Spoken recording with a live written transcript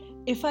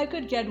If I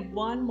could get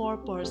one more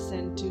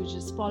person to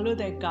just follow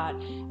their gut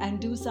and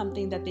do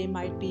something that they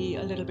might be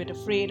a little bit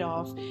afraid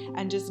of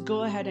and just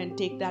go ahead and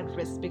take that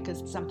risk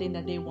because it's something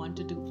that they want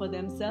to do for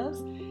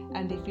themselves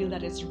and they feel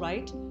that it's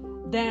right,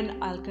 then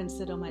I'll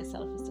consider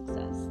myself a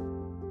success.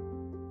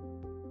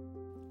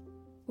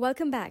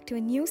 Welcome back to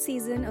a new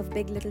season of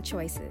Big Little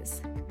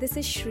Choices. This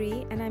is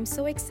Shri, and I'm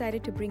so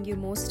excited to bring you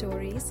more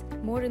stories,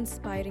 more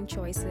inspiring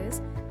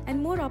choices,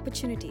 and more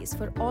opportunities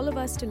for all of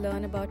us to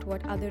learn about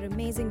what other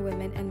amazing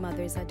women and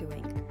mothers are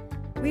doing.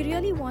 We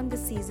really want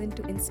this season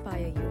to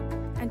inspire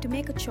you and to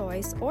make a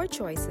choice or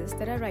choices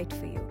that are right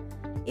for you.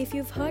 If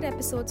you've heard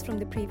episodes from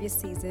the previous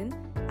season,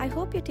 I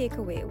hope your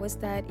takeaway was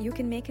that you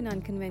can make an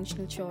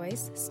unconventional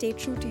choice, stay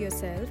true to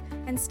yourself,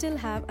 and still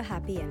have a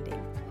happy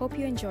ending. Hope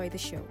you enjoy the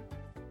show.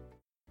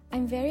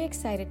 I'm very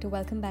excited to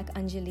welcome back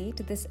Anjali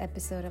to this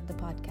episode of the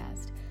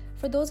podcast.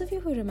 For those of you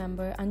who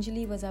remember,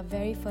 Anjali was our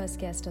very first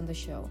guest on the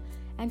show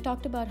and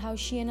talked about how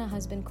she and her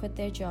husband quit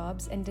their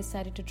jobs and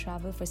decided to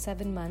travel for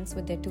 7 months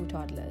with their 2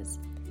 toddlers.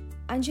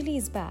 Anjali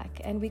is back,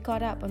 and we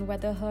caught up on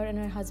whether her and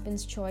her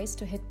husband's choice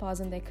to hit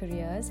pause on their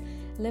careers,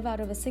 live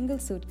out of a single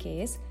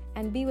suitcase,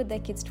 and be with their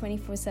kids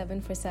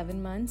 24/7 for 7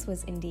 months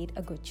was indeed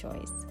a good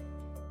choice.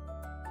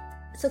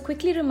 So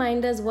quickly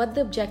remind us what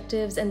the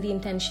objectives and the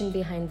intention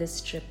behind this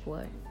trip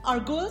were. Our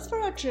goals for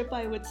our trip,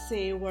 I would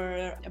say,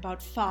 were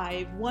about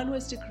 5. One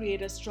was to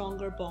create a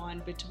stronger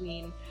bond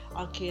between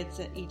our kids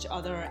and each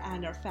other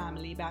and our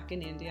family back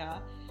in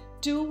India.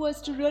 2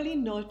 was to really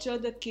nurture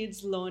the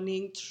kids'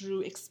 learning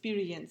through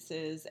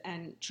experiences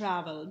and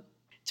travel.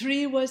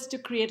 3 was to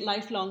create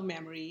lifelong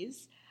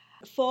memories.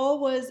 4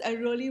 was I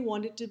really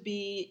wanted to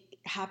be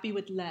happy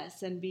with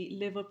less and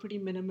live a pretty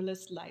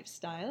minimalist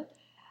lifestyle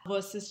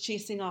versus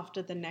chasing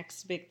after the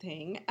next big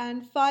thing.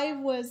 And 5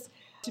 was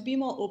to be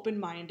more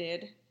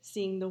open-minded,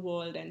 seeing the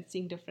world and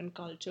seeing different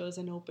cultures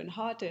and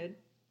open-hearted,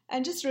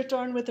 and just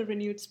return with a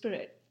renewed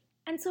spirit.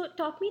 And so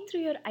talk me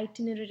through your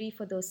itinerary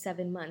for those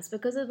 7 months,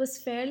 because it was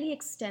fairly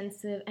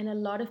extensive and a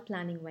lot of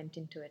planning went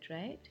into it,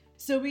 right?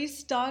 So we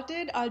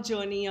started our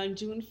journey on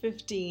June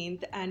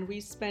 15th and we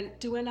spent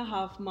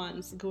 2.5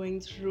 months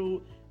going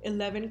through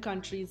 11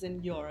 countries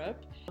in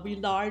Europe. We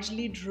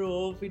largely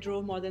drove. We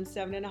drove more than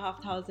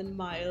 7,500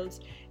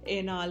 miles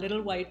in our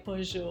little white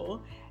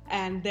Peugeot.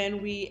 And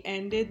then we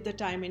ended the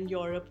time in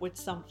Europe with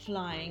some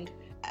flying.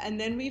 And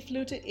then we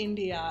flew to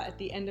India at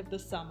the end of the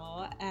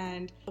summer.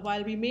 And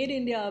while we made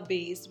India a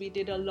base, we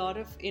did a lot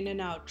of in and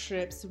out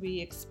trips.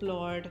 We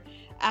explored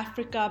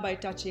Africa by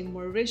touching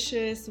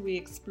Mauritius. We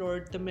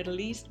explored the Middle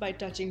East by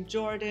touching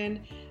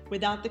Jordan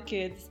without the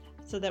kids,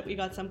 so that we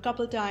got some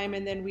couple time.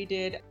 And then we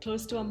did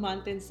close to a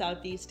month in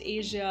Southeast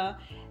Asia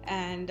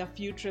and a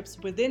few trips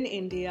within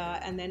India,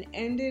 and then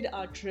ended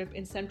our trip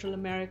in Central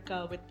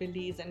America with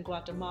Belize and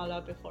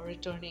Guatemala before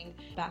returning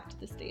back to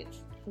the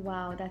States.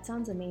 Wow, that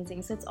sounds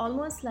amazing. So it's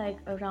almost like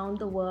around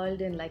the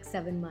world in like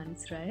 7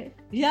 months, right?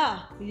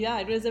 Yeah,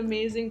 it was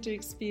amazing to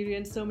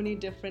experience so many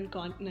different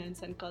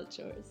continents and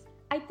cultures.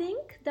 I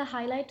think the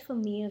highlight for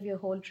me of your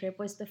whole trip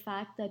was the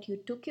fact that you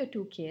took your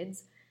 2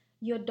 kids.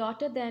 Your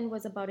daughter then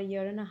was about 1.5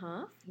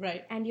 years.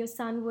 Right. And your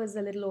son was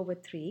a little over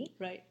 3.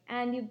 Right.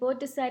 And you both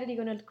decided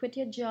you're going to quit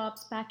your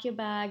jobs, pack your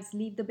bags,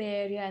 leave the Bay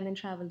Area, and then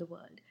travel the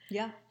world.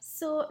 Yeah.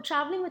 So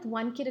traveling with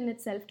one kid in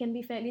itself can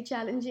be fairly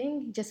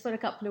challenging just for a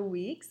couple of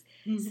weeks.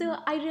 Mm-hmm. So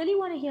I really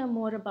want to hear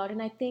more about it.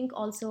 And I think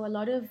also a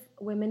lot of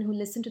women who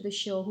listen to the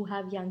show who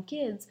have young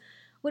kids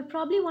would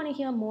probably want to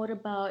hear more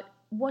about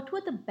what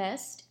were the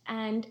best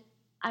and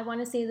I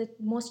want to say the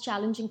most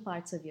challenging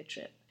parts of your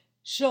trip.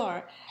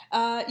 Sure.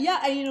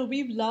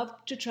 We've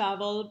loved to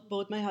travel.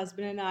 Both my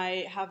husband and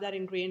I have that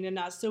ingrained in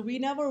us. So we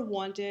never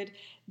wanted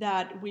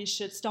that we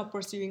should stop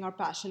pursuing our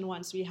passion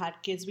once we had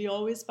kids. We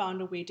always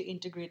found a way to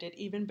integrate it,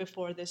 even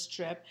before this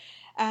trip.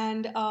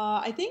 And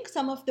I think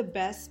some of the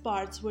best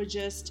parts were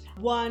just,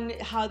 one,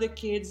 how the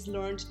kids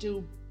learned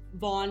to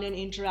bond and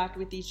interact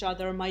with each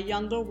other. My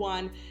younger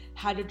one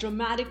had a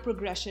dramatic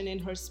progression in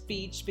her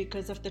speech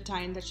because of the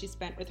time that she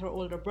spent with her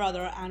older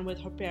brother and with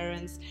her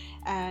parents,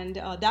 and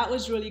that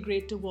was really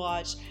great to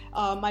watch.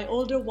 My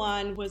older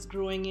one was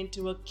growing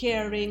into a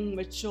caring,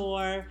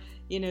 mature,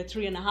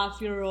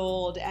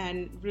 3.5-year-old,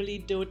 and really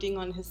doting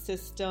on his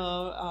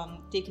sister,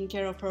 taking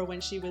care of her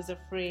when she was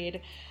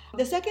afraid.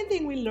 The second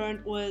thing we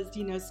learned was,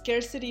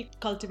 scarcity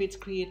cultivates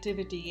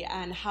creativity,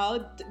 and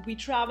how we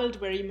traveled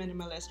very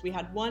minimalist. We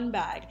had one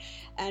bag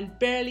and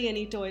barely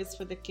any toys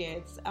for the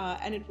kids,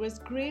 and it was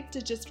great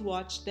to just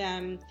watch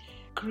them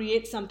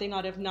create something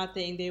out of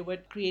nothing. They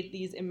would create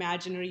these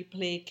imaginary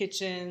play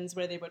kitchens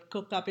where they would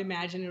cook up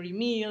imaginary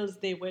meals.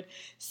 They would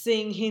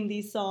sing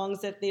Hindi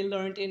songs that they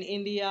learned in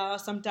India,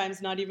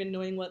 sometimes not even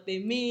knowing what they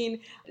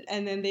mean.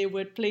 And then they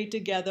would play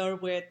together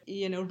with,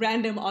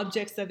 random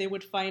objects that they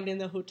would find in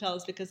the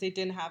hotels because they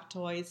didn't have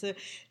toys. So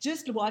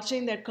just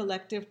watching their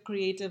collective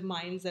creative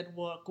minds at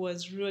work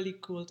was really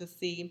cool to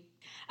see.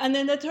 And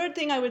then the third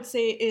thing I would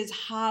say is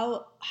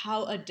how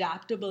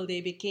adaptable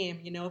they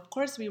became. Of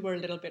course, we were a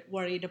little bit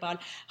worried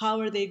about how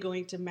are they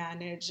going to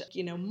manage,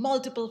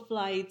 multiple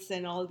flights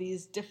and all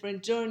these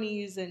different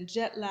journeys and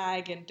jet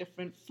lag and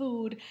different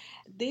food.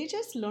 They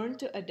just learned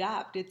to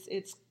adapt.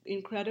 It's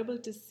incredible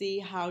to see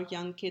how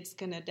young kids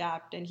can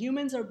adapt, and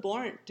humans are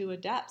born to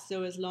adapt.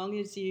 So as long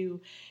as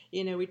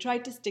we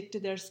tried to stick to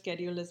their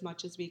schedule as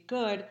much as we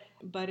could,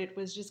 but it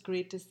was just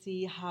great to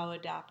see how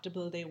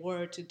adaptable they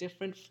were to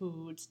different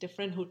foods,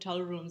 different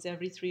hotel rooms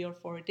every 3 or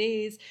 4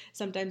 days,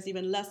 sometimes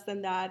even less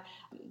than that,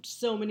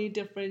 so many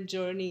different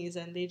journeys,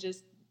 and they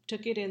just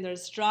took it in their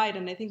stride.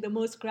 And I think the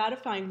most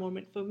gratifying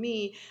moment for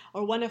me,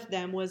 or one of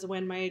them, was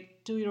when my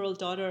 2-year-old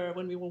daughter,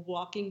 when we were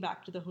walking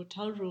back to the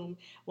hotel room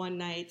one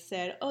night,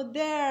 said, "Oh,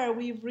 there,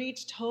 we've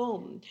reached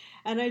home."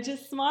 And I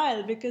just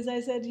smiled because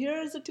I said,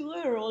 here's a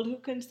 2-year-old who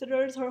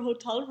considers her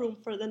hotel room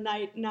for the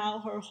night now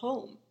her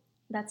home.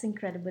 That's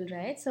incredible,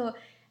 right? So,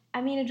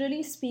 I mean, it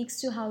really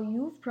speaks to how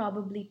you've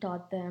probably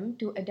taught them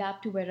to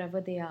adapt to wherever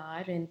they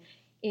are. And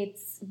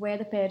it's where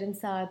the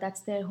parents are,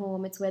 that's their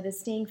home. It's where they're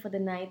staying for the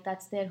night,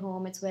 that's their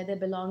home. It's where their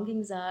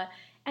belongings are.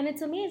 And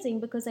it's amazing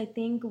because I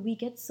think we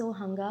get so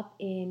hung up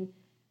in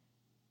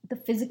the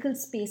physical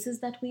spaces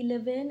that we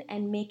live in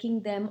and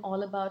making them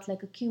all about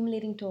like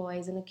accumulating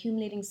toys and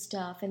accumulating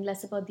stuff and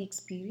less about the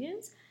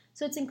experience.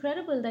 So it's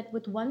incredible that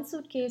with one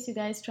suitcase, you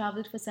guys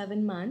traveled for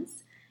 7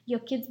 months. Your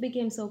kids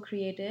became so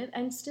creative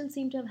and still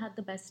seem to have had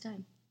the best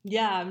time.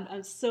 Yeah,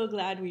 I'm so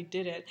glad we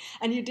did it.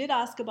 And you did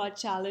ask about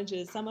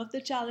challenges. Some of the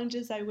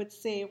challenges I would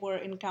say were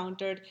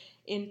encountered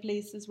in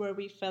places where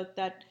we felt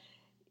that,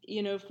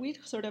 if we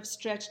sort of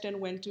stretched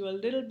and went to a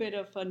little bit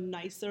of a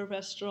nicer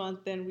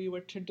restaurant than we were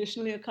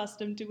traditionally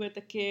accustomed to with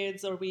the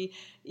kids, or we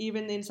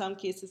even in some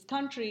cases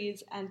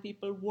countries, and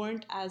people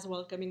weren't as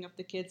welcoming of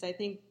the kids, I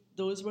think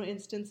those were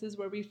instances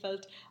where we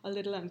felt a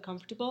little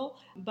uncomfortable.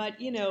 But,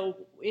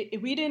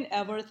 we didn't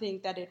ever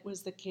think that it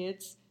was the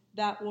kids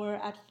that were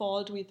at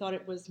fault. We thought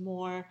it was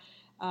more,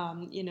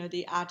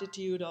 the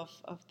attitude of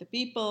the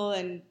people.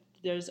 And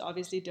there's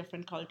obviously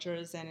different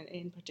cultures, and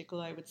in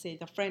particular, I would say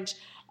the French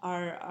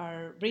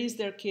are raise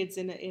their kids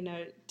in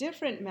a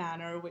different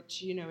manner,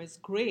 which is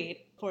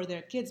great for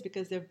their kids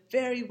because they're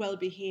very well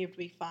behaved.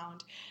 We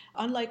found,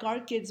 unlike our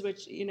kids,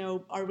 which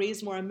are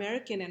raised more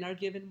American and are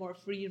given more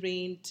free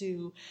rein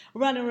to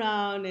run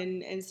around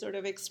and sort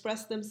of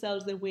express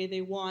themselves the way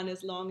they want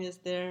as long as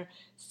they're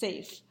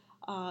safe.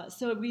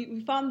 So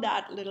we found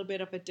that little bit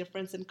of a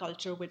difference in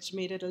culture, which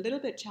made it a little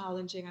bit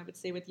challenging, I would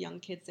say, with young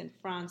kids in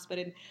France. But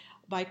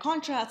by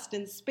contrast,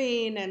 in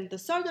Spain and the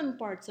southern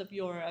parts of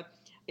Europe,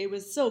 it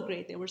was so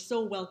great. They were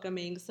so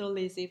welcoming, so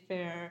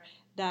laissez-faire,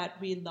 that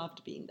we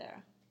loved being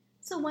there.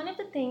 So, one of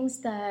the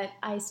things that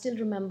I still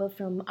remember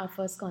from our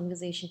first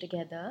conversation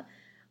together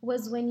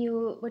was when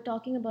you were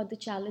talking about the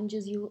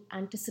challenges you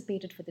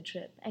anticipated for the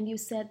trip. And you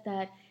said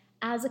that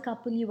as a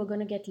couple, you were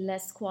going to get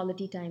less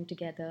quality time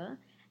together.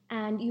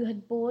 And you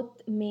had both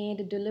made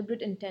a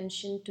deliberate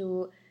intention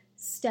to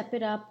step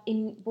it up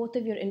in both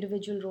of your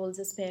individual roles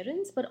as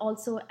parents, but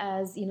also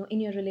as, in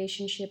your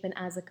relationship and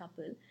as a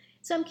couple.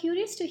 So I'm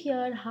curious to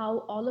hear how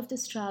all of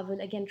this travel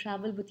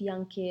with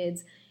young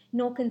kids,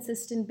 no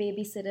consistent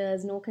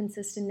babysitters, no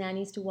consistent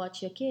nannies to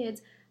watch your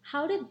kids.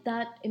 How did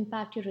that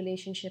impact your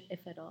relationship,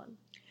 if at all?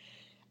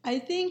 I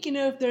think,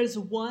 if there's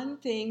one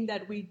thing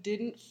that we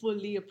didn't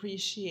fully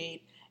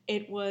appreciate,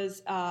 it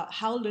was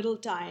how little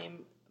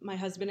time my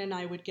husband and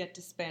I would get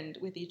to spend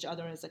with each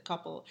other as a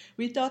couple.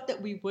 We thought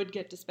that we would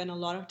get to spend a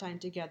lot of time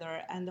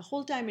together. And the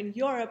whole time in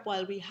Europe,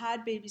 while we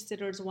had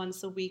babysitters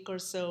once a week or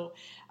so,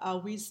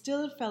 we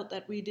still felt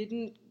that we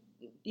didn't,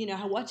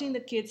 watching the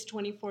kids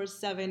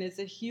 24/7 is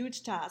a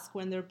huge task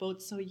when they're both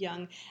so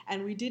young.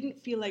 And we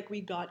didn't feel like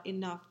we got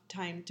enough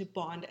time to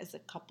bond as a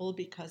couple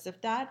because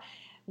of that.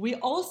 We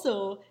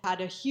also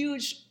had a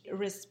huge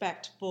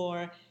respect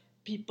for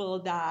people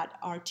that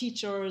are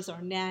teachers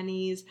or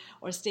nannies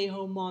or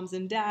stay-home moms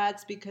and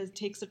dads, because it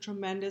takes a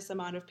tremendous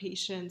amount of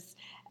patience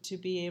to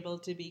be able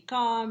to be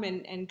calm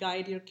and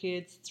guide your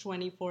kids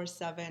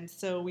 24/7.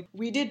 So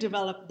we did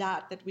develop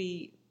that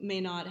we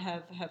may not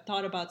have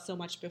thought about so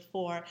much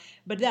before.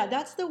 But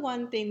that's the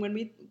one thing.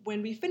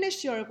 When we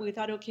finished Europe, we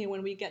thought, okay,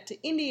 when we get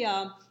to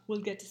India, we'll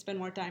get to spend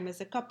more time as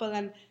a couple.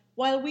 And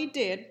while we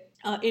did,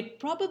 it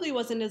probably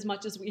wasn't as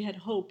much as we had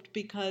hoped,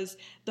 because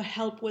the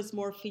help was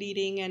more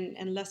fleeting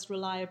and less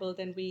reliable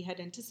than we had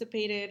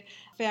anticipated.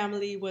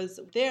 Family was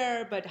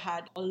there, but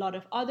had a lot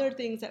of other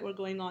things that were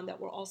going on that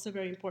were also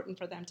very important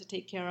for them to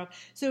take care of.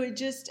 So it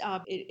just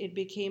it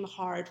became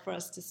hard for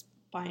us to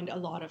find a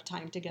lot of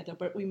time together,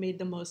 but we made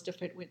the most of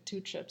it with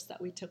 2 trips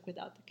that we took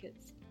without the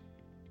kids.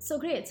 So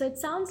great. So it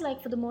sounds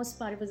like for the most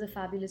part it was a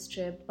fabulous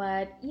trip,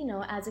 but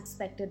as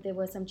expected, there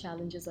were some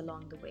challenges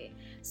along the way.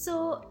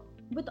 So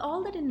with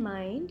all that in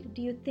mind,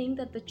 do you think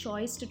that the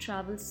choice to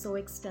travel so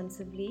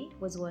extensively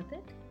was worth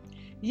it?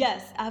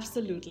 Yes,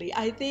 absolutely.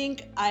 I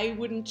think I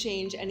wouldn't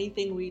change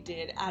anything we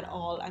did at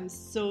all. I'm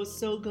so,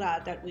 so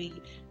glad that we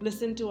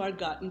listened to our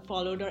gut and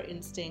followed our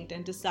instinct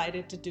and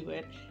decided to do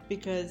it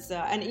because,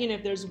 and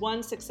if there's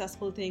one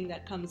successful thing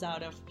that comes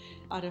out of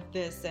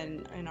this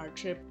and our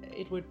trip,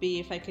 it would be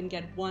if I can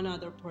get one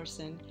other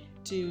person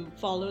to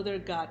follow their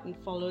gut and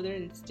follow their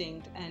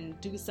instinct and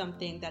do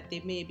something that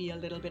they may be a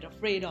little bit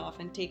afraid of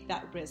and take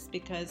that risk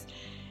because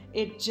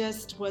it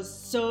just was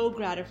so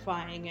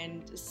gratifying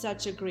and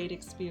such a great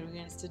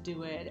experience to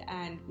do it.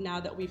 And now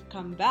that we've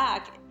come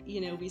back,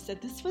 we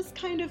said this was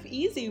kind of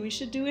easy. We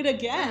should do it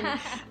again.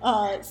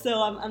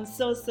 So I'm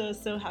so, so,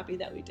 so happy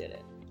that we did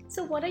it.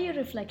 So what are your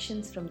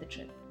reflections from the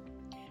trip?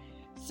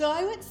 So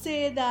I would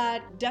say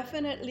that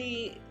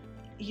definitely,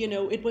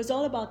 it was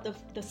all about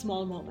the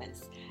small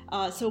moments.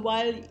 So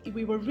while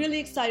we were really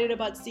excited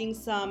about seeing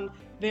some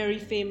very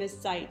famous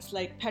sites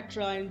like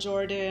Petra in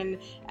Jordan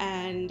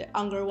and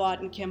Angkor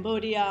Wat in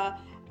Cambodia,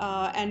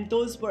 and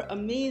those were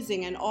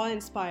amazing and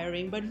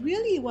awe-inspiring, but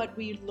really what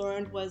we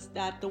learned was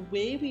that the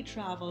way we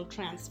travel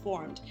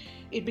transformed.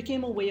 It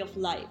became a way of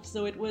life.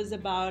 So it was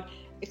about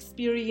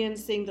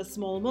experiencing the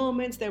small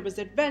moments. There was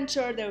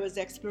adventure, there was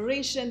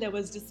exploration, there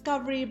was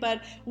discovery,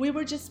 but we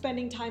were just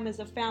spending time as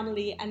a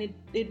family, and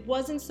it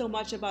wasn't so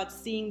much about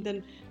seeing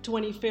the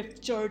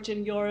 25th church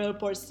in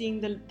Europe or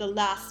seeing the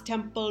last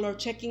temple or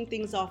checking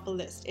things off a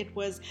list. It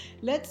was,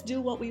 let's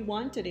do what we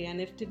want today, and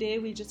if today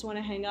we just want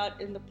to hang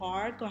out in the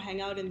park or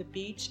hang out in the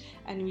beach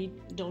and we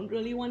don't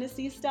really want to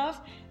see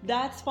stuff,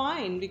 that's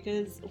fine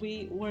because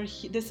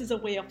this is a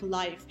way of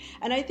life.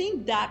 And I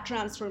think that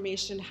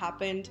transformation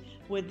happened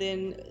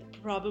within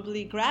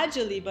probably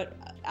gradually, but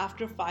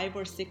after 5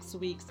 or 6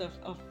 weeks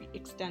of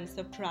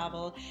extensive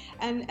travel.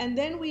 And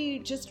then we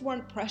just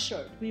weren't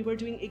pressured. We were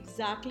doing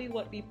exactly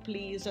what we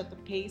pleased at the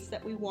pace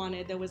that we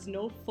wanted. There was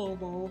no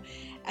FOMO.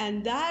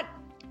 And that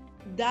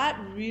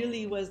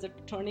really was the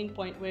turning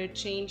point where it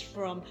changed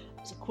from,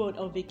 quote,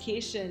 a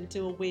vacation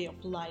to a way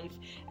of life.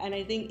 And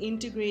I think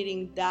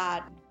integrating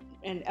that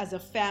and as a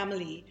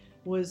family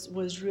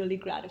was really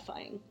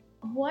gratifying.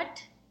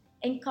 What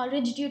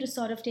encouraged you to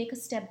sort of take a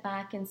step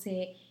back and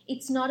say,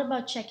 it's not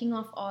about checking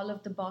off all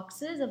of the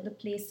boxes of the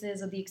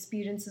places or the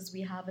experiences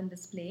we have in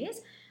this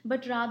place,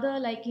 but rather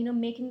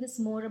making this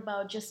more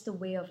about just the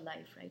way of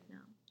life right now?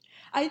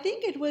 I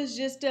think it was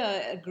just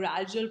a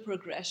gradual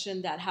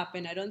progression that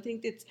happened. I don't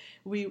think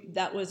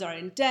that was our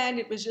intent.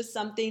 It was just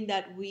something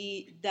that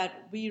we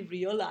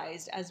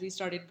realized as we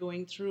started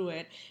going through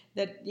it,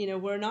 that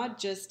we're not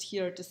just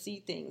here to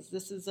see things.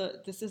 This is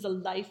a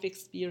life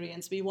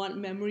experience. We want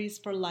memories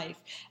for life.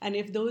 And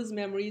if those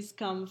memories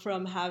come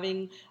from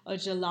having a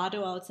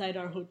gelato outside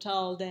our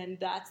hotel, then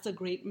that's a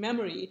great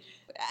memory.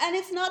 And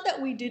it's not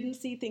that we didn't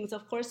see things.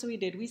 Of course we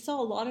did. We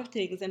saw a lot of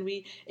things and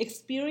we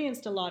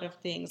experienced a lot of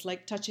things,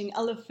 like touching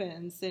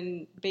elephants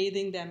and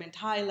bathing them in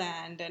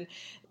Thailand and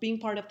being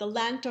part of the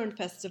Lantern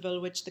Festival,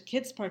 which the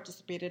kids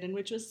participated in,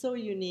 which was so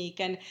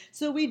unique. And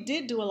so we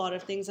did do a lot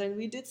of things and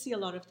we did see a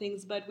lot of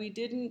things, but we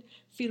didn't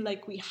feel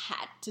like we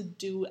had to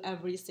do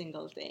every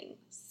single thing.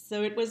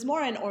 So it was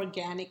more an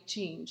organic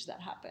change that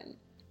happened.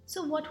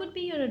 So what would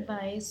be your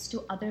advice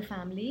to other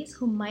families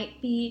who might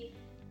be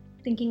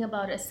thinking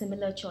about a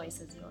similar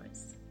choice as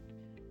yours?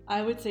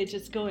 I would say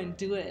just go and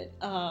do it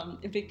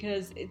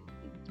because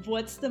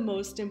what's the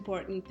most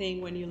important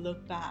thing when you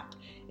look back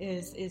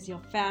is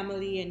your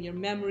family and your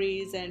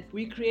memories. And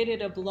we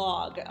created a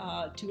blog,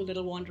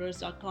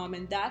 twolittlewanderers.com,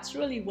 and that's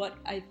really what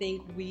I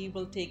think we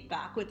will take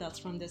back with us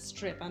from this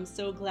trip. I'm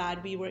so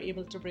glad we were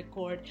able to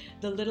record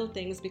the little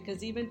things,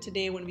 because even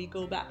today when we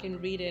go back and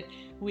read it,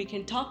 we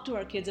can talk to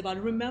our kids about,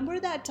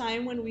 remember that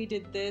time when we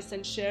did this,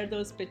 and share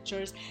those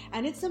pictures.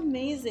 And it's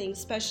amazing,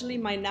 especially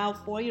my now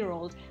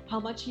 4-year-old,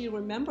 how much he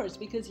remembers,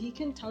 because he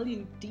can tell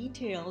you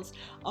details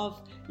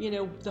of,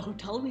 the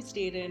hotel we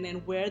stayed in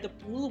and where the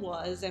pool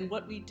was and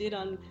what we did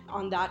on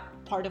that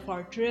part of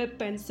our trip.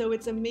 And so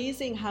it's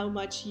amazing how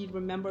much he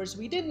remembers.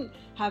 We didn't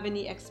have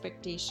any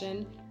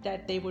expectation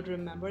that they would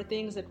remember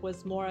things. It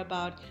was more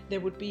about there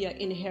would be an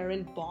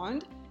inherent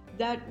bond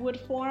that would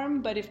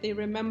form, but if they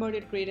remembered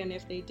it, great, and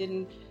if they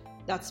didn't,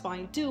 that's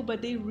fine too.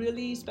 But they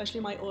really,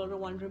 especially my older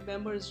one,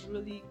 remembers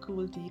really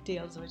cool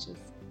details,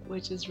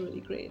 which is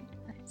really great.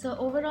 So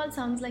overall,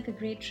 sounds like a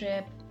great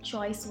trip,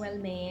 choice well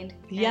made,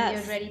 and yes,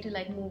 you're ready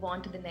to move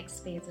on to the next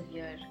phase of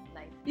your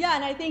life. Yeah,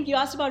 and I think you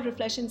asked about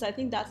reflections. I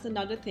think that's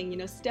another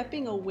thing,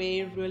 stepping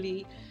away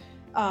really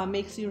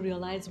makes you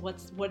realize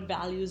what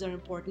values are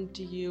important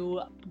to you,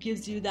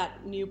 gives you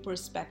that new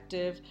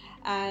perspective.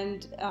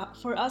 And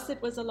for us, it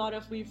was a lot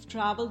of, we've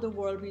traveled the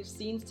world, we've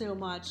seen so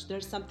much.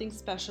 There's something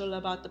special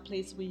about the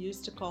place we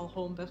used to call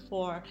home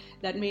before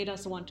that made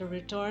us want to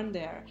return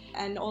there.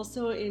 And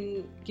also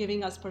in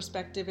giving us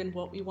perspective in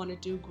what we want to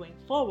do going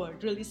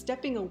forward, really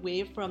stepping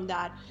away from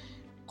that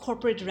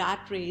corporate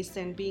rat race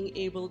and being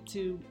able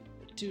to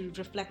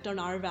reflect on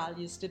our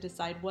values, to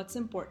decide what's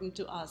important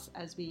to us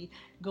as we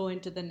go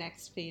into the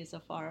next phase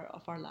of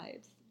our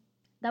lives.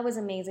 That was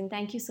amazing.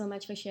 Thank you so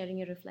much for sharing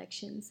your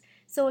reflections.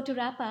 So, to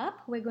wrap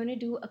up, we're going to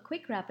do a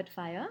quick rapid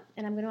fire,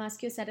 and I'm going to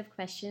ask you a set of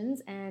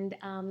questions and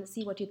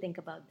see what you think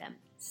about them.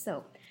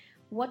 So,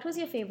 what was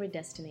your favorite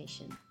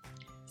destination?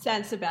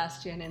 San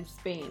Sebastian in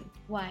Spain.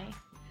 Why?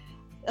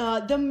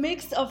 The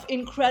mix of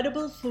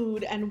incredible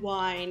food and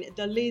wine,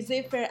 the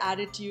laissez-faire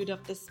attitude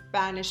of the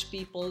Spanish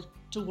people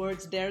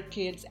towards their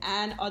kids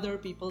and other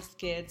people's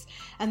kids,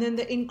 and then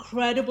the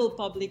incredible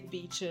public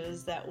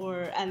beaches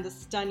and the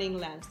stunning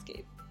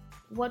landscape.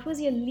 What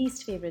was your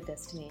least favorite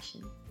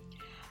destination?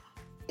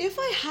 If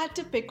I had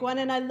to pick one,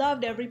 and I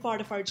loved every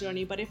part of our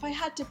journey, but if I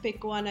had to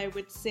pick one, I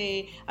would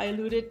say I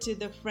alluded to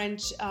the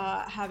French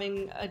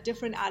having a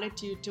different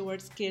attitude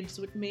towards kids,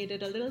 which made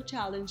it a little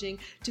challenging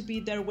to be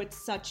there with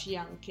such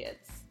young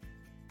kids.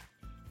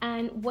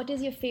 And what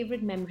is your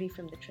favorite memory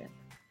from the trip?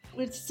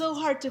 It's so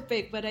hard to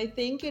pick, but I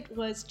think it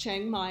was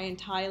Chiang Mai in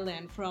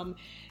Thailand.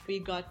 We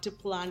got to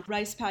plant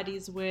rice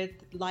paddies with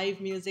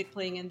live music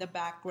playing in the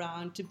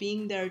background, to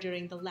being there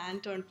during the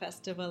Lantern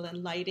Festival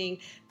and lighting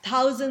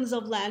thousands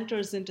of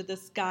lanterns into the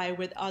sky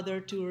with other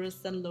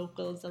tourists and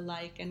locals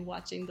alike, and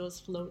watching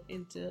those float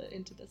into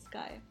the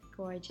sky.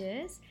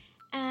 Gorgeous.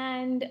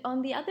 And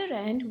on the other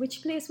end,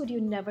 which place would you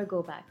never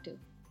go back to?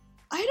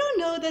 I don't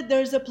know that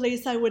there's a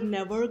place I would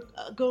never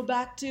go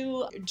back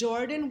to.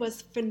 Jordan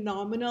was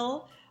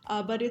phenomenal.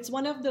 But it's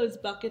one of those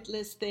bucket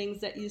list things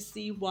that you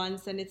see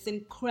once and it's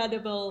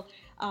incredible,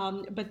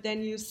 but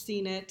then you've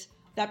seen it.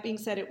 That being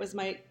said, it was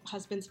my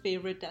husband's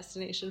favorite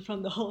destination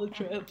from the whole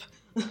trip.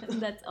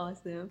 That's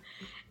awesome.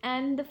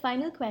 And the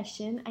final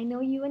question, I know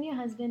you and your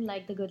husband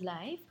like the good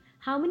life.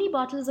 How many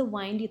bottles of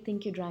wine do you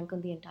think you drank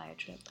on the entire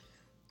trip?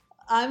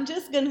 I'm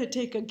just going to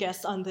take a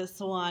guess on this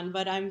one,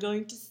 but I'm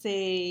going to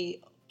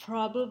say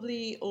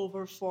probably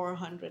over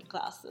 400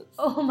 glasses.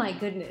 Oh my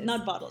goodness.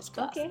 Not bottles,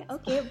 glasses.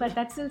 Okay, but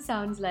that still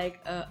sounds like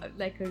a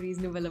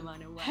reasonable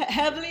amount of wine.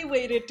 Heavily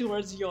weighted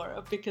towards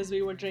Europe because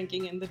we were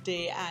drinking in the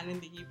day and in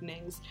the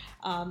evenings,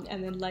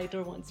 and then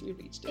lighter once we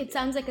reached it. It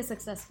sounds like a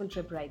successful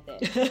trip right there.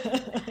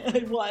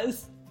 It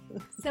was.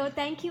 So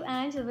thank you,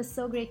 Ange. It was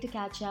so great to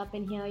catch up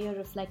and hear your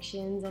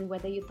reflections and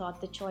whether you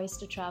thought the choice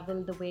to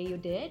travel the way you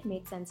did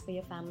made sense for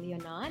your family or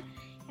not.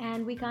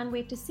 And we can't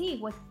wait to see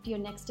what your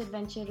next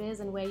adventure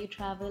is and where you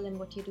travel and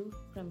what you do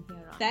from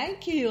here on.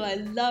 Thank you. I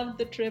loved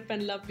the trip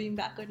and love being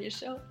back on your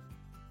show.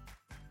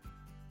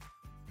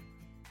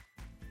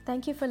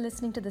 Thank you for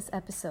listening to this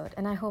episode,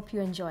 and I hope you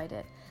enjoyed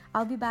it.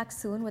 I'll be back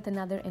soon with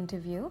another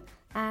interview.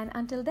 And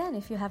until then,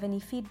 if you have any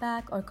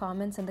feedback or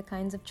comments on the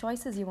kinds of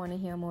choices you want to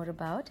hear more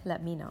about,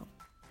 let me know.